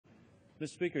Mr.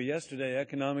 Speaker, yesterday,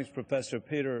 economics professor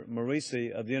Peter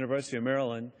Morici of the University of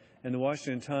Maryland and the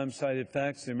Washington Times cited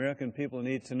facts the American people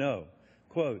need to know.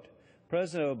 Quote,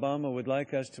 President Obama would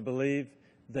like us to believe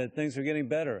that things are getting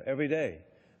better every day,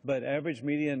 but average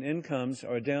median incomes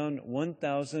are down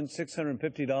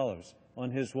 $1,650 on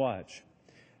his watch.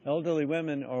 Elderly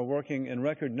women are working in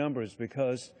record numbers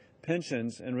because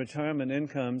pensions and retirement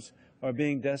incomes are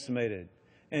being decimated,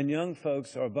 and young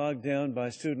folks are bogged down by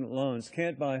student loans,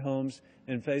 can't buy homes,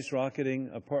 and face rocketing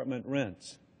apartment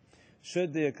rents.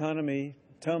 Should the economy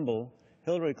tumble,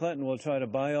 Hillary Clinton will try to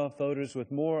buy off voters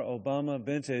with more Obama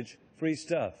vintage free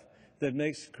stuff that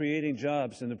makes creating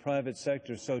jobs in the private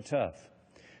sector so tough.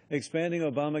 Expanding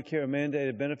Obamacare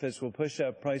mandated benefits will push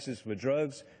up prices for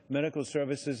drugs, medical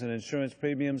services, and insurance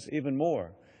premiums even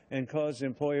more and cause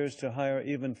employers to hire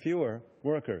even fewer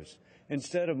workers.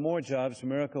 Instead of more jobs,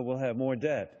 America will have more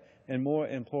debt and more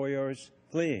employers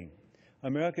fleeing.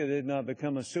 America did not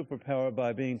become a superpower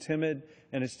by being timid,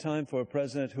 and it's time for a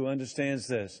president who understands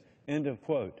this. End of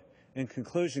quote. In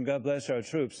conclusion, God bless our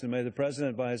troops, and may the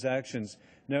president, by his actions,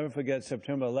 never forget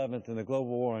September 11th and the global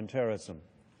war on terrorism.